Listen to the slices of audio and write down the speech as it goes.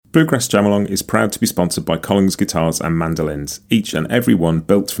Bluegrass Jamalong is proud to be sponsored by Collins Guitars and Mandolins, each and every one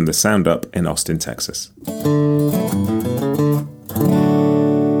built from the sound up in Austin, Texas.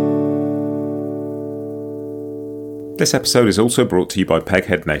 This episode is also brought to you by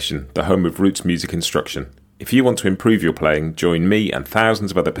Peghead Nation, the home of roots music instruction. If you want to improve your playing, join me and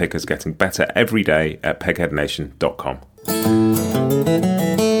thousands of other pickers getting better every day at pegheadnation.com.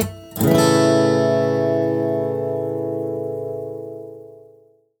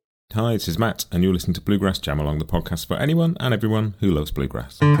 Hi, this is Matt, and you're listening to Bluegrass Jamalong, the podcast for anyone and everyone who loves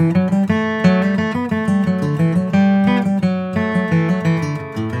bluegrass.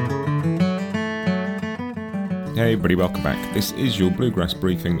 Hey everybody, welcome back. This is your Bluegrass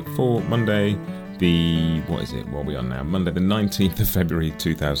briefing for Monday, Monday the 19th of February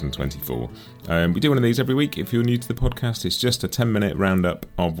 2024. We do one of these every week. If you're new to the podcast, it's just a 10-minute roundup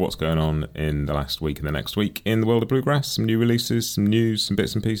of what's going on in the last week and the next week in the world of bluegrass, some new releases, some news, some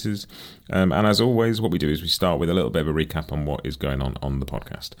bits and pieces. And as always, what we do is we start with a little bit of a recap on what is going on the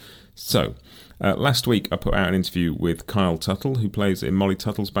podcast. So, last week I put out an interview with Kyle Tuttle, who plays in Molly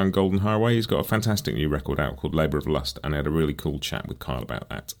Tuttle's band Golden Highway. He's got a fantastic new record out called Labour of Lust, and I had a really cool chat with Kyle about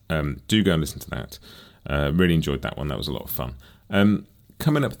that. Do go and listen to that. Really enjoyed that one. That was a lot of fun.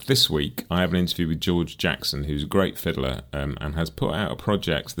 Coming up this week, I have an interview with George Jackson, who's a great fiddler and has put out a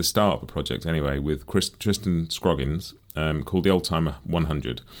project, the start of a project anyway, with Tristan Scroggins called the Oldtimer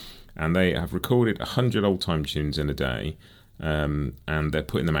 100. And they have recorded 100 old-time tunes in a day, and they're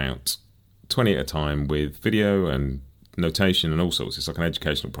putting them out 20 at a time with video and notation and all sorts. It's like an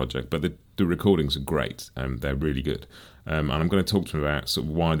educational project, but the recordings are great. They're really good. And I'm going to talk to them about sort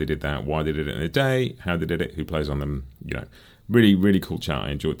of why they did that, why they did it in a day, how they did it, who plays on them, Really, really cool chat.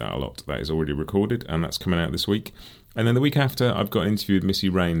 I enjoyed that a lot. That is already recorded, and that's coming out this week. And then the week after, I've got an interview with Missy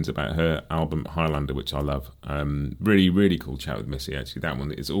Raines about her album Highlander, which I love. Really, really cool chat with Missy, actually. That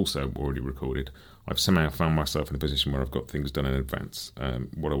one is also already recorded. I've somehow found myself in a position where I've got things done in advance.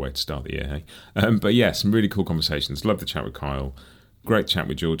 What a way to start the year, hey? But yeah, some really cool conversations. Love the chat with Kyle. Great chat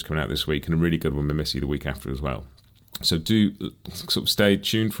with George coming out this week, and a really good one with Missy the week after as well. So do sort of stay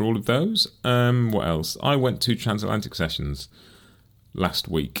tuned for all of those. What else? I went to Transatlantic Sessions last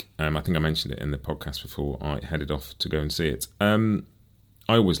week. I think I mentioned it in the podcast before I headed off to go and see it. I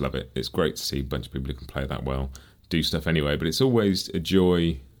always love it. It's great to see a bunch of people who can play that well do stuff anyway, but it's always a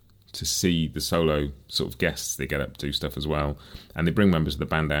joy to see the solo sort of guests they get up do stuff as well. And they bring members of the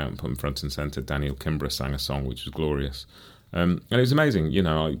band out and put them front and centre. Daniel Kimbrough sang a song which was glorious. And it was amazing.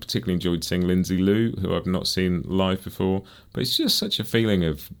 I particularly enjoyed seeing Lindsay Lou, who I've not seen live before. But it's just such a feeling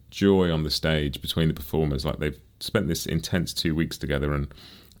of joy on the stage between the performers. Like they've spent this intense 2 weeks together and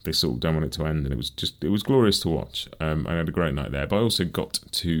they sort of don't want it to end. And it was glorious to watch. I had a great night there. But I also got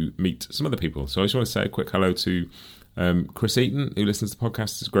to meet some other people. So I just want to say a quick hello to Chris Eaton, who listens to the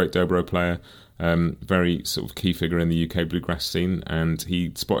podcast. He's a great dobro player. Very sort of key figure in the UK bluegrass scene, and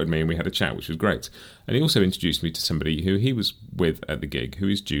he spotted me and we had a chat, which was great. And he also introduced me to somebody who he was with at the gig, who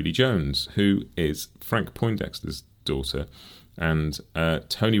is Julie Jones, who is Frank Poindexter's daughter and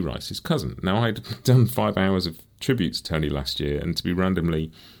Tony Rice's cousin. Now, I'd done 5 hours of tribute to Tony last year, and to be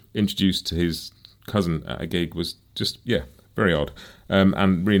randomly introduced to his cousin at a gig was just, very odd.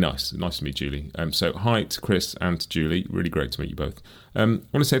 And really nice. Nice to meet Julie. So hi to Chris and to Julie. Really great to meet you both. I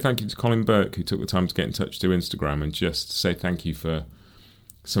want to say thank you to Colin Burke, who took the time to get in touch to Instagram and just say thank you for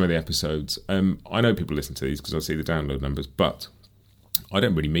some of the episodes. I know people listen to these because I see the download numbers, but I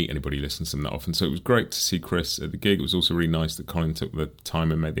don't really meet anybody who listens to them that often. So it was great to see Chris at the gig. It was also really nice that Colin took the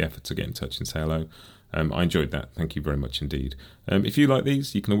time and made the effort to get in touch and say hello. I enjoyed that. Thank you very much indeed. If you like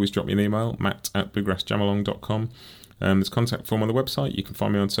these, you can always drop me an email, matt@bluegrassjamalong.com. There's a contact form on the website. You can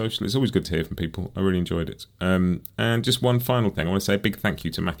find me on social. It's always good to hear from people. I really enjoyed it. And just one final thing. I want to say a big thank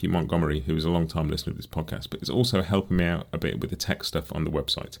you to Matthew Montgomery, who is a long-time listener of this podcast, but is also helping me out a bit with the tech stuff on the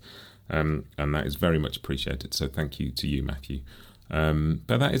website. And that is very much appreciated. So thank you to you, Matthew.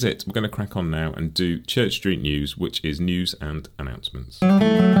 But that is it. We're going to crack on now and do Church Street News, which is news and announcements.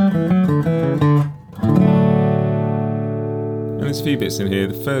 And there's a few bits in here.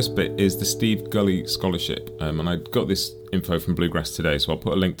 The first bit is the Steve Gully Scholarship. And I got this info from Bluegrass Today, so I'll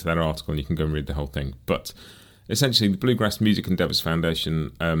put a link to that article and you can go and read the whole thing. But essentially, the Bluegrass Music Endeavours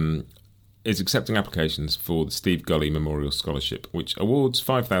Foundation is accepting applications for the Steve Gully Memorial Scholarship, which awards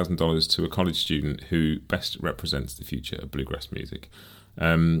 $5,000 to a college student who best represents the future of bluegrass music.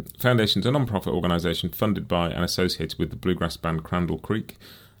 Foundation's a non-profit organisation funded by and associated with the bluegrass band Crandall Creek.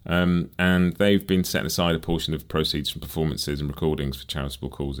 And they've been setting aside a portion of proceeds from performances and recordings for charitable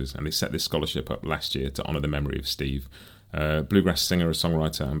causes, and they set this scholarship up last year to honour the memory of Steve, bluegrass singer, a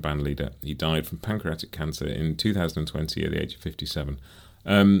songwriter and band leader. He died from pancreatic cancer in 2020 at the age of 57.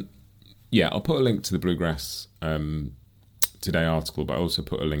 I'll put a link to the Bluegrass Today article, but I also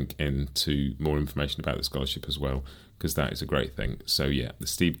put a link into more information about the scholarship as well, because that is a great thing. So yeah, the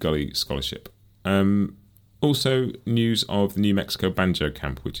Steve Gully Scholarship. Also, news of the New Mexico Banjo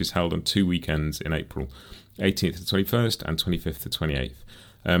Camp, which is held on 2 weekends in April, 18th to 21st and 25th to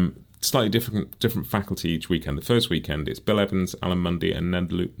 28th. Slightly different faculty each weekend. The first weekend, it's Bill Evans, Alan Mundy and Ned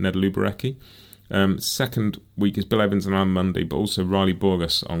Luberecki. Second week is Bill Evans and Alan Mundy, but also Riley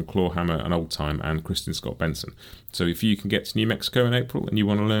Borges on clawhammer and old time, and Kristen Scott Benson. So if you can get to New Mexico in April and you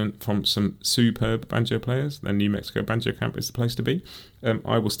want to learn from some superb banjo players, then New Mexico Banjo Camp is the place to be.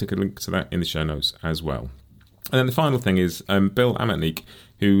 I will stick a link to that in the show notes as well. And then the final thing is Bill Amatnik,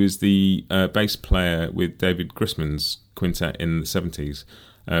 who is the bass player with David Grisman's quintet in the 70s.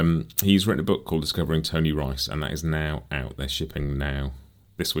 He's written a book called Discovering Tony Rice, and that is now out. They're shipping now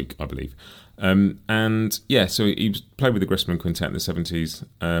this week, I believe. So he played with the Grisman Quintet in the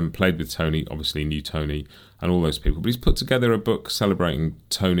 70s, played with Tony, obviously knew Tony and all those people. But he's put together a book celebrating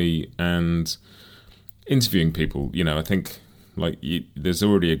Tony and interviewing people. You know, I think there's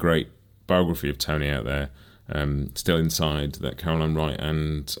already a great biography of Tony out there, still inside, that Caroline Wright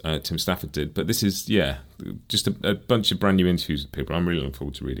and Tim Stafford did. But this is, just a bunch of brand new interviews with people. I'm really looking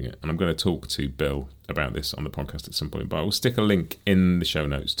forward to reading it. And I'm going to talk to Bill about this on the podcast at some point. But I will stick a link in the show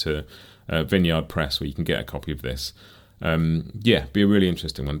notes to Vineyard Press where you can get a copy of this. Be a really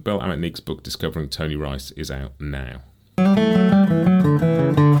interesting one. Bill Amatnik's book, Discovering Tony Rice, is out now.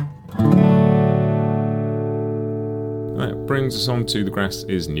 That brings us on to The Grass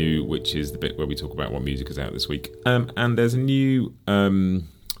is New, which is the bit where we talk about what music is out this week. And there's a new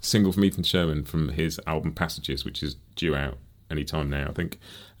single from Ethan Sherman from his album Passages, which is due out any time now, I think.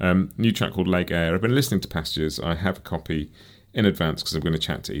 New track called Lake Air. I've been listening to Passages. I have a copy in advance because I'm going to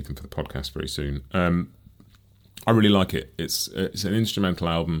chat to Ethan for the podcast very soon. I really like it. It's an instrumental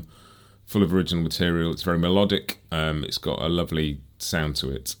album full of original material. It's very melodic. It's got a lovely sound to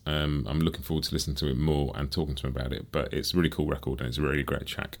it. I'm looking forward to listening to it more and talking to him about it. But it's a really cool record and it's a really great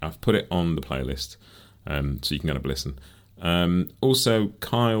track. I've put it on the playlist so you can go and listen. Also,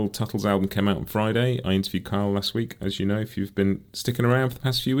 Kyle Tuttle's album came out on Friday. I interviewed Kyle last week, as you know, if you've been sticking around for the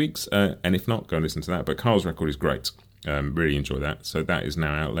past few weeks. And if not, go and listen to that. But Kyle's record is great. Really enjoy that. So that is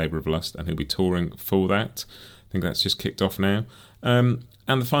now out, Labour of Lust, and he'll be touring for that. I think that's just kicked off now. And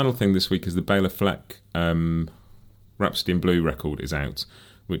the final thing this week is the Bela Fleck Rhapsody in Blue record is out,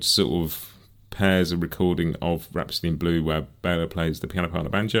 which sort of pairs a recording of Rhapsody in Blue where Bela plays the piano part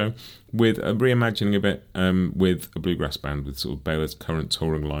of banjo with a reimagining of it with a bluegrass band, with sort of Bela's current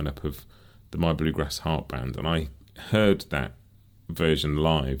touring lineup of the My Bluegrass Heart Band. And I heard that version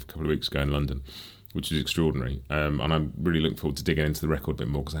live a couple of weeks ago in London, which is extraordinary. And I'm really looking forward to digging into the record a bit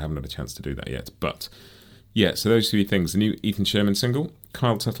more because I haven't had a chance to do that yet. But yeah, so those three things: the new Ethan Sherman single,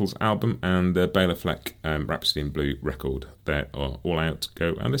 Kyle Tuttle's album, and the Bela Fleck Rhapsody in Blue record. They're all out.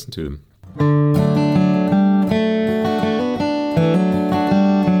 Go and listen to them.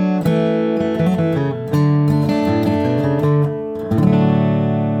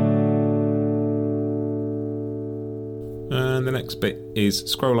 And the next bit is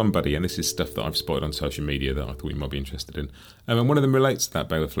Scroll On Buddy, and this is stuff that I've spotted on social media that I thought you might be interested in. And one of them relates to that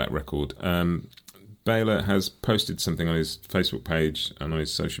Bela Fleck record. Bela has posted something on his Facebook page and on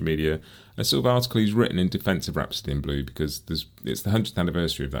his social media, a sort of article he's written in defence of Rhapsody in Blue, because it's the 100th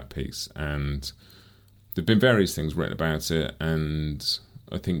anniversary of that piece, and there have been various things written about it, and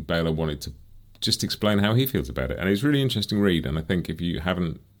I think Bela wanted to just explain how he feels about it. And it's a really interesting read, and I think if you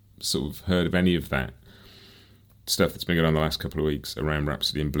haven't sort of heard of any of that stuff that's been going on the last couple of weeks around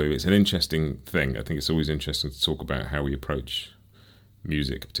Rhapsody in Blue, it's an interesting thing. I think it's always interesting to talk about how we approach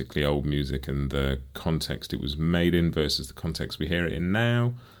music, particularly old music, and the context it was made in versus the context we hear it in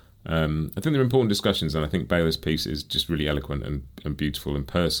now. I think they're important discussions, and I think Bela's piece is just really eloquent and beautiful and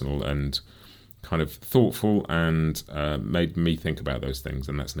personal and kind of thoughtful, and made me think about those things,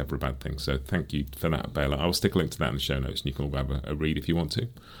 and that's never a bad thing. So thank you for that, Bela. I'll stick a link to that in the show notes and you can all have a read if you want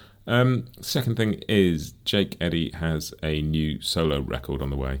to. Second thing is Jake Eddy has a new solo record on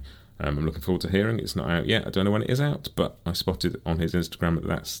the way. I'm looking forward to hearing. It's not out yet. I don't know when it is out, but I spotted on his Instagram that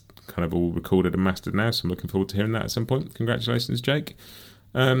that's kind of all recorded and mastered now, so I'm looking forward to hearing that at some point. Congratulations, Jake.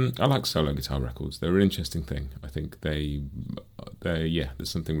 I like solo guitar records. They're an interesting thing. I think there's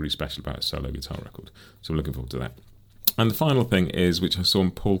something really special about a solo guitar record, so I'm looking forward to that. And the final thing is, which I saw on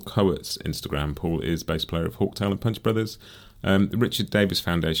Paul Coates' Instagram. Paul is bass player of Hawktail and Punch Brothers. The Richard Davis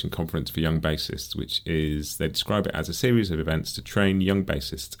Foundation Conference for Young Bassists, which is, they describe it as a series of events to train young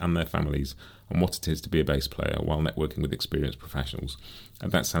bassists and their families on what it is to be a bass player while networking with experienced professionals.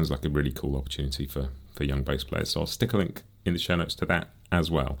 And that sounds like a really cool opportunity for young bass players. So I'll stick a link in the show notes to that as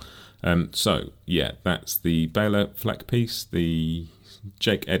well. That's the Baylor Fleck piece, the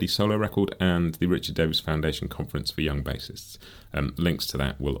Jake Eddy solo record, and the Richard Davis Foundation Conference for Young Bassists. Links to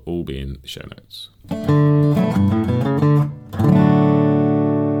that will all be in the show notes.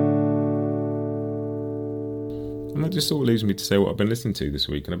 And that just sort of leaves me to say what I've been listening to this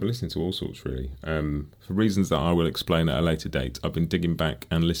week, and I've been listening to all sorts, really. For reasons that I will explain at a later date, I've been digging back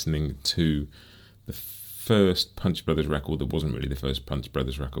and listening to the first Punch Brothers record that wasn't really the first Punch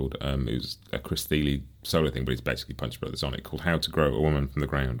Brothers record. It was a Chris Thiele solo thing, but it's basically Punch Brothers on it, called How to Grow a Woman from the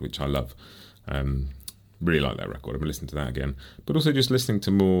Ground, which I love. Really like that record. I've been listening to that again. But also just listening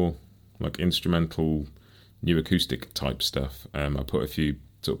to more like instrumental, new acoustic type stuff. I put a few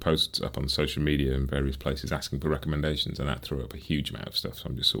sort of posts up on social media and various places asking for recommendations, and that threw up a huge amount of stuff, so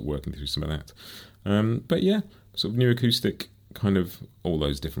I'm just sort of working through some of that. But yeah, sort of new acoustic, kind of all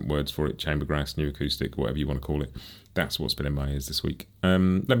those different words for it, chamber grass, new acoustic, whatever you want to call it. That's what's been in my ears this week. Let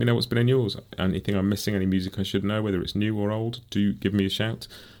me know what's been in yours. Anything I'm missing, any music I should know, whether it's new or old, do give me a shout.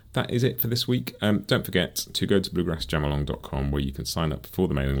 That is it for this week. Don't forget to go to bluegrassjamalong.com, where you can sign up for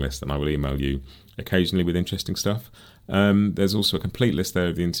the mailing list, and I will email you occasionally with interesting stuff. There's also a complete list there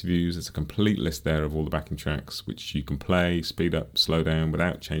of the interviews. There's a complete list there of all the backing tracks, which you can play, speed up, slow down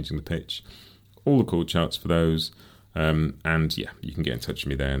without changing the pitch. All the chord charts for those. You can get in touch with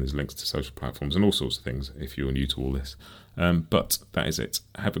me there, and there's links to social platforms and all sorts of things if you're new to all this. But that is it.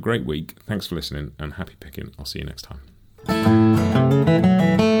 Have a great week. Thanks for listening, and happy picking. I'll see you next time.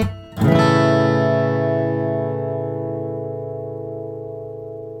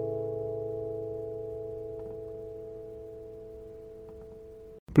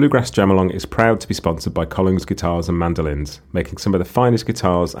 Bluegrass Jamalong is proud to be sponsored by Collings Guitars and Mandolins, making some of the finest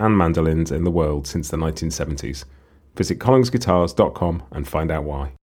guitars and mandolins in the world since the 1970s. Visit collingsguitars.com and find out why.